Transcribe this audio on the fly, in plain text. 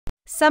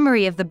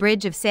Summary of the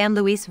Bridge of San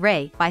Luis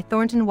Rey by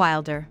Thornton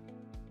Wilder.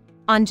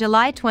 On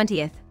July 20,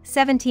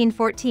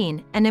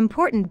 1714, an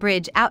important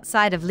bridge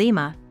outside of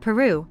Lima,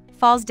 Peru,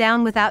 falls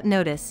down without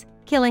notice,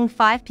 killing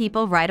 5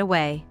 people right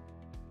away.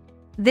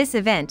 This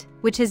event,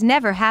 which has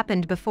never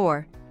happened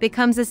before,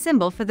 becomes a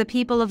symbol for the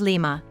people of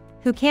Lima,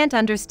 who can't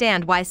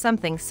understand why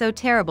something so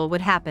terrible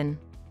would happen.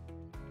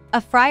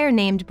 A friar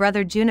named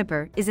Brother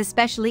Juniper is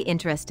especially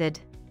interested.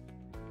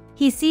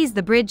 He sees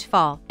the bridge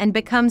fall and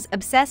becomes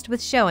obsessed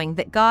with showing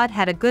that God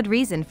had a good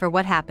reason for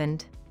what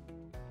happened.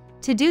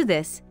 To do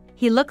this,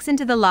 he looks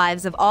into the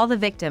lives of all the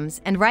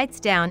victims and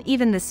writes down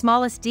even the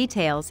smallest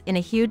details in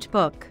a huge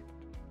book.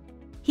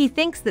 He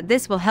thinks that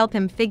this will help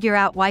him figure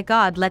out why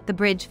God let the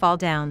bridge fall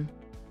down.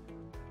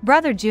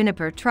 Brother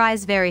Juniper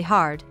tries very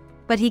hard,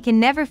 but he can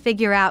never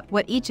figure out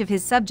what each of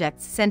his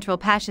subjects' central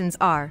passions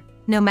are,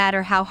 no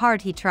matter how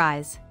hard he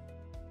tries.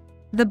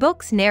 The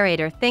book's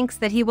narrator thinks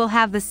that he will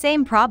have the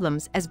same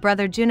problems as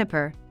Brother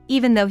Juniper,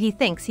 even though he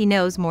thinks he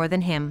knows more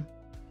than him.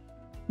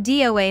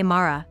 Doa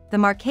Mara, the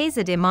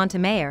Marquesa de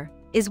Montemayor,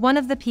 is one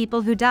of the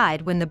people who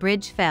died when the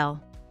bridge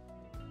fell.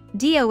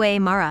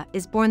 Doa Mara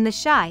is born the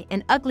shy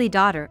and ugly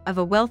daughter of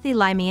a wealthy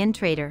Limean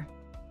trader.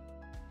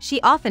 She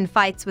often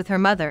fights with her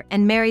mother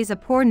and marries a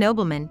poor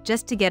nobleman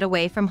just to get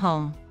away from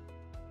home.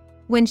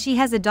 When she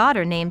has a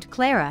daughter named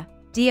Clara,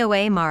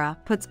 Doa Mara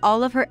puts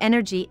all of her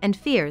energy and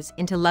fears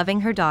into loving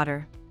her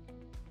daughter.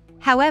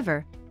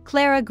 However,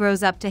 Clara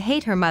grows up to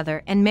hate her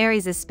mother and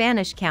marries a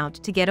Spanish count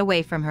to get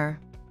away from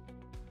her.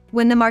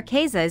 When the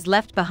Marquesa is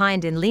left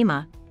behind in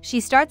Lima, she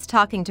starts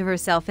talking to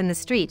herself in the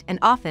street and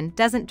often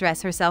doesn't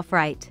dress herself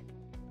right.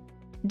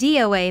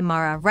 Doa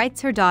Mara writes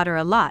her daughter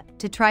a lot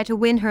to try to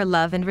win her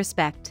love and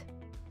respect.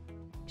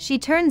 She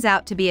turns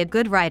out to be a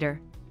good writer,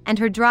 and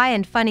her dry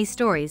and funny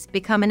stories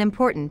become an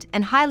important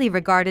and highly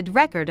regarded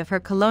record of her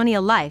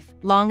colonial life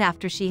long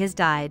after she has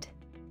died.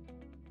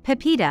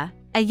 Pepita,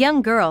 a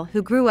young girl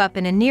who grew up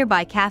in a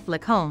nearby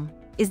Catholic home,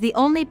 is the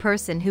only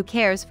person who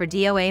cares for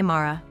Doa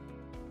Mara.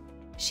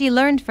 She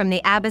learned from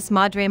the Abbess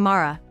Madre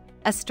Mara,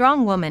 a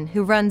strong woman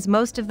who runs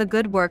most of the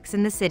good works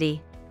in the city.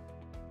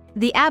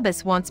 The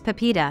abbess wants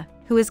Pepita,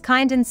 who is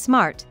kind and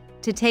smart,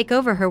 to take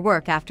over her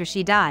work after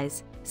she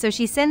dies, so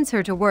she sends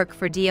her to work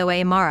for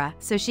Doa Mara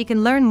so she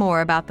can learn more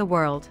about the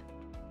world.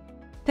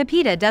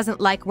 Pepita doesn't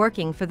like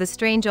working for the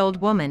strange old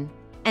woman,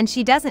 and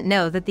she doesn't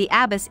know that the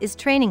abbess is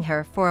training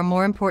her for a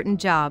more important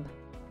job.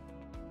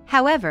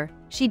 However,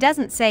 she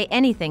doesn't say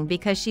anything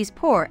because she's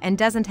poor and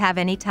doesn't have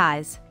any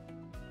ties.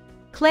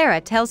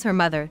 Clara tells her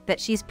mother that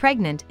she's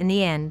pregnant in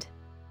the end.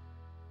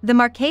 The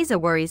Marquesa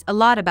worries a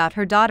lot about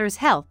her daughter's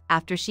health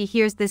after she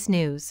hears this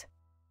news.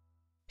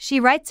 She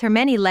writes her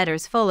many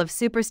letters full of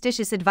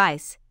superstitious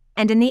advice,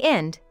 and in the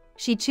end,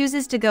 she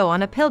chooses to go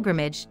on a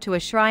pilgrimage to a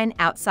shrine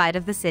outside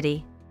of the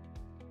city.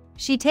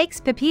 She takes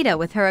Pepita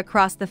with her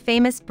across the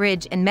famous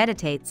bridge and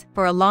meditates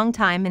for a long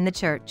time in the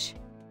church.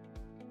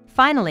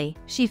 Finally,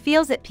 she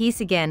feels at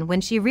peace again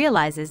when she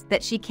realizes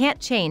that she can't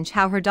change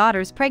how her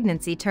daughter's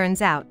pregnancy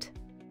turns out.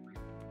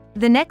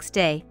 The next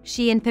day,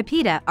 she and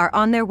Pepita are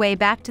on their way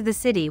back to the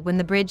city when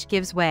the bridge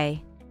gives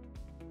way.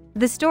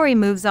 The story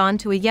moves on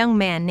to a young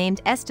man named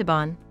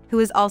Esteban, who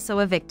is also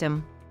a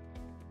victim.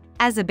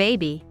 As a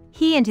baby,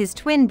 he and his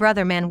twin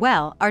brother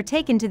Manuel are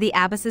taken to the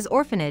abbess's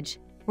orphanage,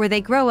 where they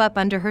grow up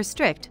under her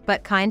strict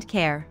but kind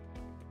care.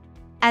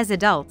 As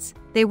adults,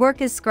 they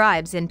work as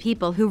scribes and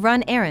people who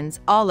run errands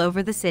all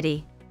over the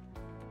city.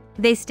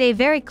 They stay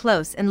very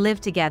close and live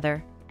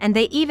together, and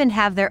they even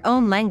have their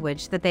own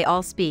language that they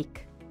all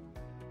speak.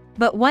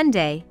 But one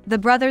day, the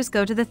brothers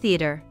go to the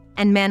theater,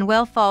 and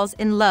Manuel falls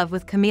in love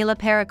with Camila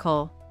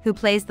Pericol, who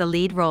plays the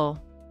lead role.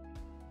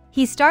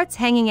 He starts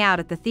hanging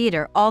out at the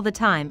theater all the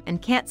time and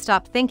can't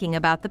stop thinking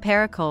about the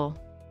Pericol.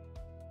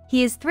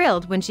 He is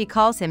thrilled when she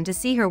calls him to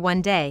see her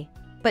one day,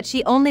 but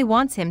she only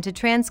wants him to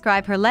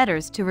transcribe her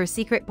letters to her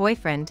secret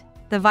boyfriend,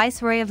 the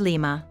Viceroy of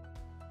Lima.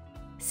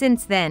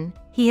 Since then,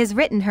 he has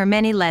written her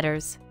many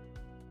letters.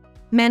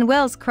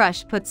 Manuel's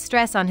crush puts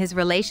stress on his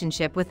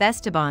relationship with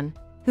Esteban,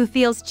 who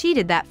feels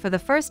cheated that for the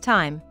first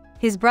time,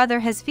 his brother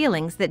has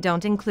feelings that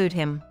don't include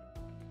him.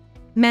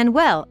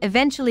 Manuel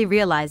eventually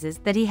realizes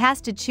that he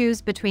has to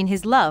choose between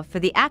his love for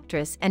the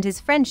actress and his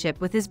friendship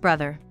with his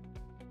brother.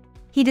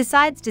 He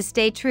decides to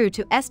stay true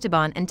to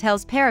Esteban and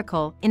tells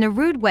Pericol in a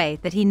rude way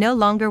that he no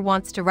longer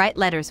wants to write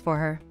letters for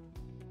her.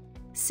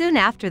 Soon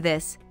after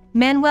this,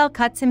 Manuel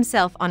cuts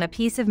himself on a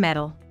piece of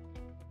metal.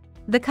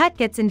 The cut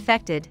gets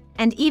infected,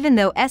 and even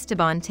though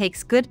Esteban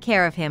takes good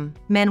care of him,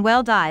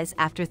 Manuel dies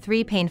after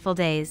 3 painful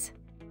days.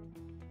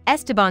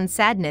 Esteban's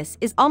sadness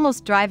is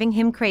almost driving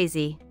him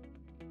crazy.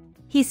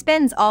 He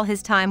spends all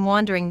his time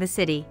wandering the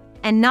city,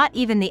 and not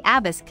even the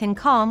abbess can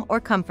calm or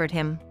comfort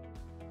him.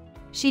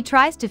 She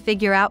tries to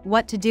figure out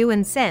what to do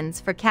and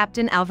sends for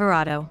Captain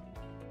Alvarado.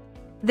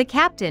 The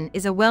captain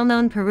is a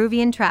well-known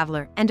Peruvian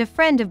traveler and a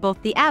friend of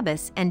both the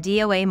abbess and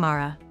Doa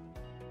Mara.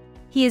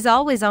 He is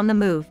always on the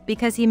move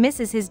because he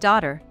misses his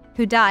daughter,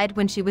 who died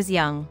when she was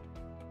young.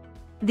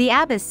 The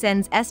abbess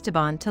sends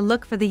Esteban to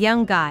look for the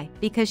young guy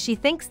because she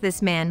thinks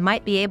this man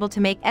might be able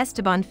to make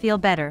Esteban feel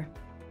better.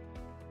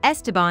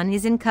 Esteban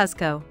is in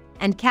Cuzco,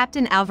 and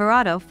Captain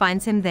Alvarado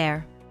finds him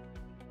there.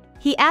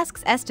 He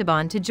asks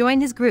Esteban to join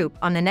his group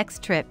on the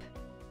next trip.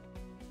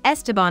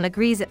 Esteban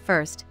agrees at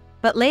first,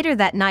 but later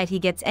that night he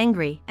gets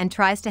angry and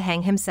tries to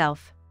hang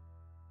himself.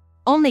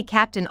 Only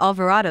Captain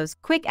Alvarado's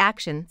quick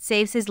action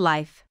saves his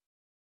life.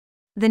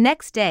 The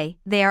next day,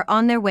 they are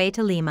on their way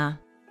to Lima.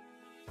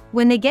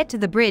 When they get to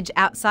the bridge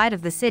outside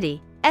of the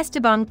city,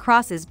 Esteban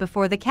crosses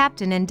before the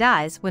captain and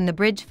dies when the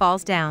bridge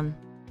falls down.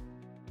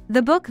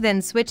 The book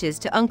then switches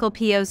to Uncle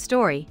Pio's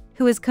story,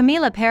 who is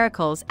Camila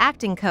Pericol's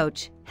acting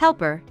coach,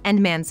 helper, and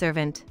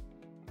manservant.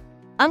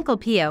 Uncle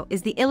Pio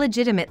is the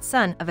illegitimate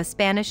son of a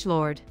Spanish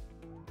lord.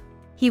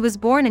 He was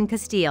born in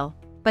Castile,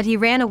 but he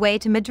ran away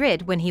to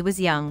Madrid when he was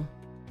young.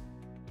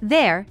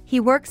 There, he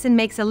works and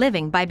makes a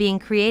living by being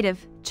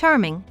creative,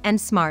 charming, and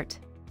smart.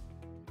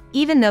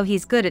 Even though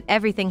he's good at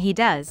everything he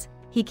does,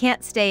 he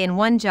can't stay in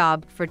one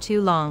job for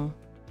too long.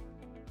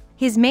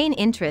 His main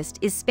interest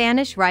is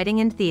Spanish writing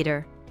and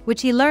theater,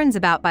 which he learns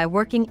about by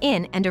working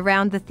in and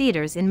around the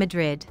theaters in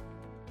Madrid.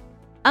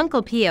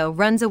 Uncle Pio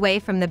runs away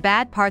from the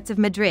bad parts of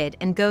Madrid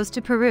and goes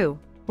to Peru,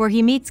 where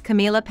he meets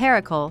Camila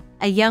Pericol,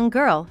 a young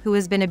girl who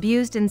has been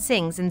abused and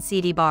sings in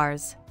seedy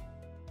bars.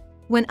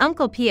 When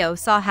Uncle Pio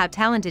saw how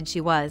talented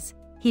she was,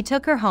 he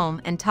took her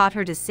home and taught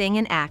her to sing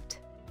and act.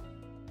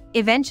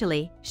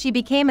 Eventually, she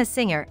became a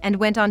singer and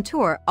went on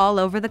tour all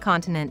over the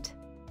continent.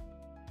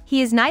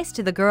 He is nice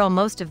to the girl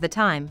most of the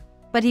time,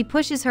 but he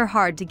pushes her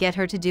hard to get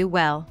her to do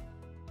well.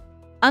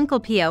 Uncle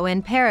Pio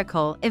and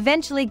Pericol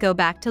eventually go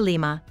back to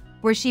Lima,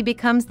 where she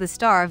becomes the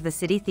star of the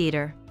city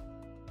theater.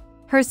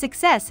 Her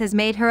success has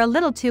made her a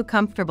little too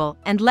comfortable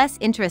and less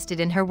interested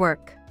in her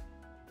work.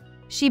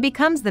 She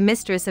becomes the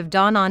mistress of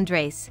Don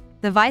Andres,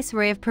 the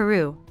Viceroy of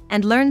Peru,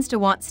 and learns to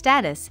want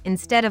status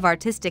instead of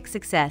artistic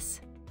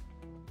success.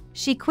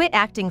 She quit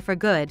acting for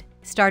good,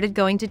 started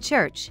going to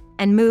church,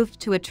 and moved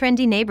to a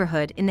trendy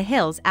neighborhood in the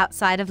hills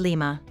outside of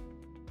Lima.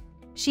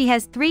 She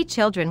has 3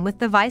 children with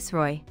the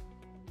Viceroy.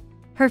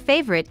 Her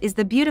favorite is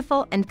the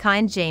beautiful and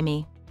kind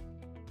Jamie.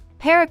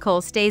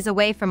 Pericol stays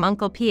away from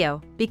Uncle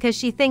Pio because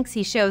she thinks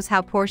he shows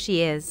how poor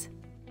she is.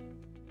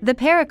 The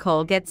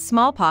Pericol gets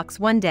smallpox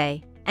one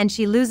day, and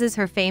she loses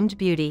her famed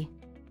beauty.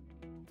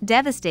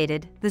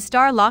 Devastated, the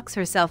star locks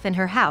herself in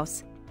her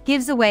house,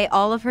 gives away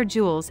all of her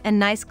jewels and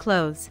nice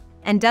clothes,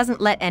 and doesn't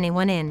let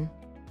anyone in.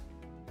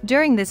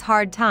 During this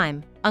hard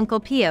time, Uncle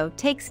Pio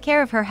takes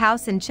care of her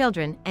house and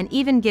children and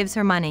even gives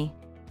her money.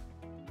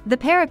 The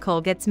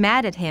Pericol gets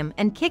mad at him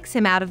and kicks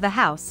him out of the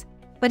house,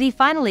 but he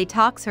finally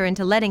talks her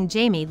into letting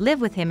Jamie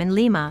live with him in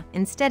Lima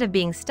instead of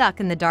being stuck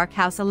in the dark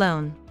house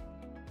alone.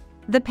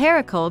 The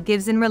Pericol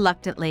gives in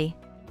reluctantly.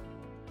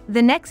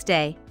 The next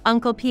day,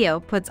 Uncle Pio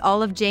puts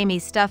all of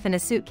Jamie's stuff in a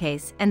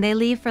suitcase and they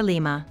leave for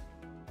Lima.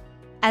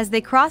 As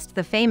they crossed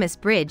the famous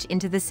bridge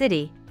into the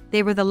city,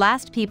 they were the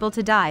last people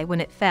to die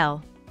when it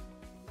fell.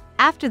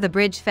 After the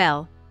bridge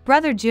fell,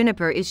 Brother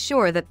Juniper is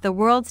sure that the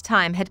world's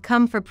time had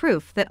come for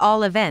proof that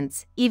all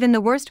events, even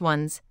the worst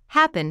ones,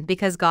 happen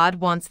because God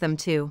wants them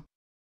to.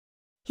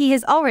 He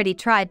has already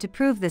tried to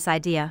prove this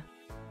idea.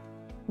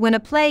 When a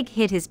plague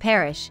hit his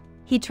parish,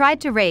 he tried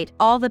to rate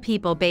all the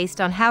people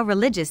based on how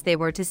religious they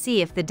were to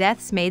see if the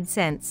deaths made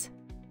sense.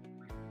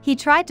 He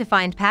tried to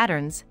find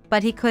patterns,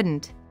 but he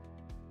couldn't.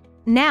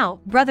 Now,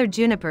 Brother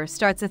Juniper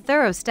starts a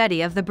thorough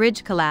study of the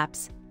bridge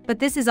collapse, but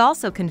this is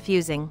also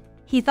confusing.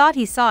 He thought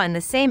he saw in the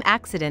same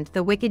accident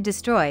the wicked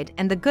destroyed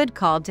and the good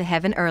called to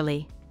heaven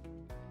early.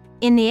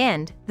 In the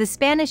end, the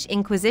Spanish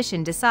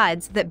Inquisition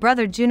decides that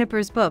Brother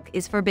Juniper's book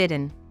is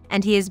forbidden,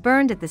 and he is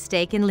burned at the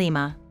stake in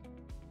Lima.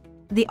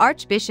 The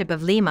Archbishop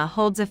of Lima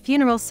holds a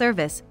funeral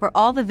service for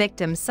all the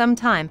victims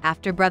sometime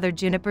after Brother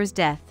Juniper's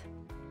death.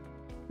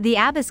 The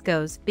abbess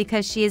goes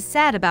because she is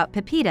sad about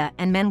Pepita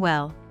and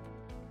Manuel.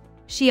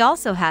 She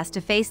also has to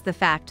face the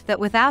fact that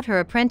without her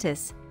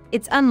apprentice,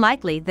 it's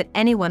unlikely that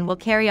anyone will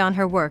carry on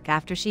her work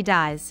after she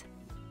dies.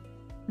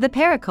 The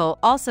Pericol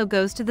also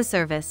goes to the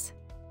service.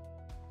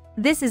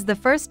 This is the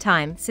first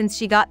time since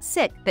she got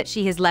sick that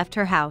she has left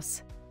her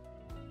house.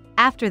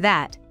 After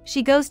that,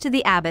 she goes to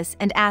the abbess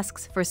and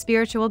asks for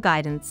spiritual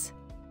guidance.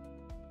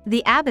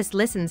 The abbess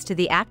listens to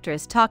the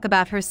actress talk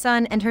about her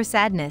son and her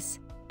sadness,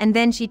 and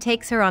then she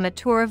takes her on a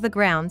tour of the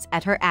grounds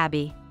at her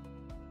abbey.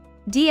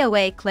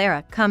 DOA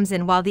Clara comes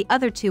in while the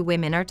other 2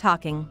 women are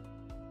talking.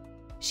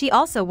 She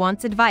also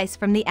wants advice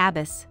from the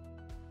abbess.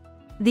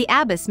 The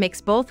abbess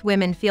makes both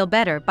women feel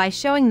better by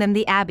showing them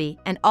the abbey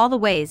and all the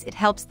ways it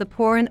helps the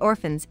poor and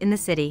orphans in the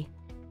city.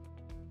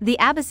 The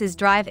abbess's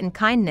drive and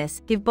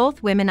kindness give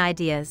both women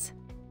ideas.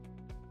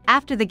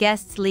 After the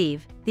guests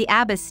leave, the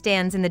abbess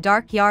stands in the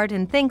dark yard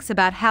and thinks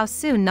about how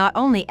soon not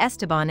only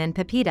Esteban and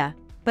Pepita,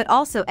 but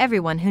also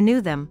everyone who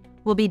knew them,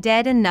 will be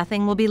dead and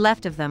nothing will be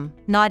left of them,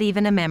 not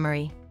even a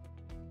memory.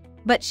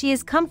 But she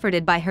is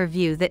comforted by her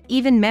view that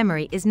even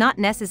memory is not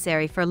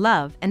necessary for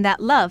love and that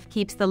love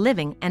keeps the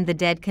living and the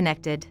dead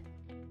connected.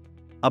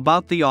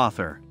 About the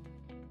author.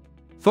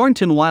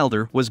 Thornton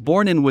Wilder was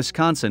born in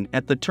Wisconsin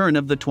at the turn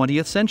of the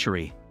 20th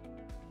century.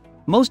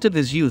 Most of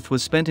his youth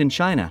was spent in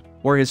China,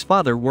 where his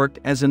father worked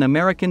as an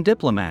American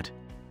diplomat.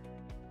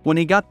 When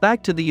he got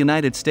back to the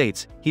United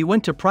States, he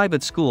went to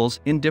private schools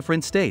in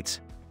different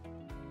states.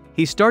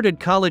 He started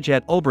college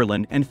at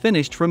Oberlin and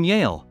finished from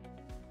Yale.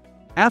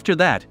 After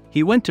that,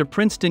 he went to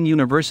Princeton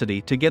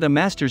University to get a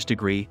master's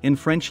degree in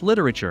French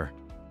literature.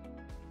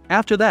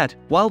 After that,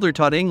 Wilder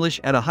taught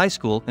English at a high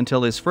school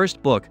until his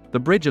first book, The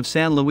Bridge of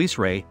San Luis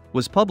Rey,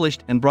 was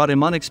published and brought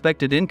him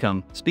unexpected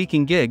income,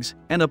 speaking gigs,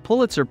 and a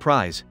Pulitzer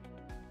Prize.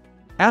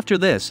 After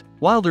this,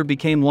 Wilder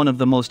became one of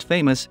the most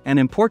famous and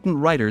important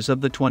writers of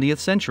the 20th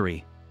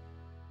century.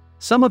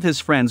 Some of his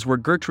friends were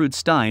Gertrude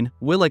Stein,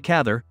 Willa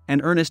Cather,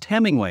 and Ernest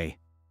Hemingway.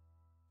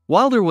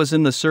 Wilder was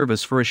in the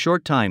service for a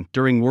short time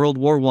during World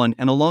War I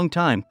and a long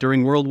time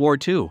during World War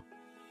II.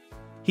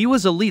 He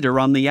was a leader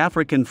on the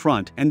African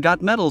front and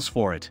got medals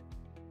for it.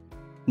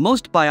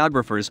 Most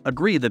biographers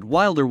agree that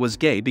Wilder was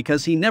gay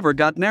because he never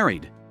got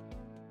married.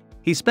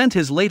 He spent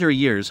his later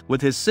years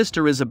with his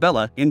sister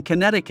Isabella in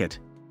Connecticut.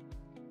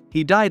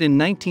 He died in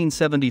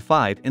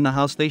 1975 in the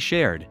house they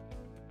shared.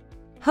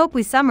 Hope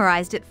we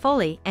summarized it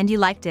fully and you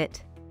liked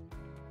it.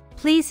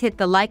 Please hit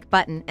the like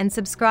button and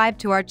subscribe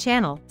to our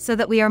channel so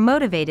that we are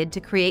motivated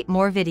to create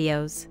more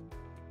videos.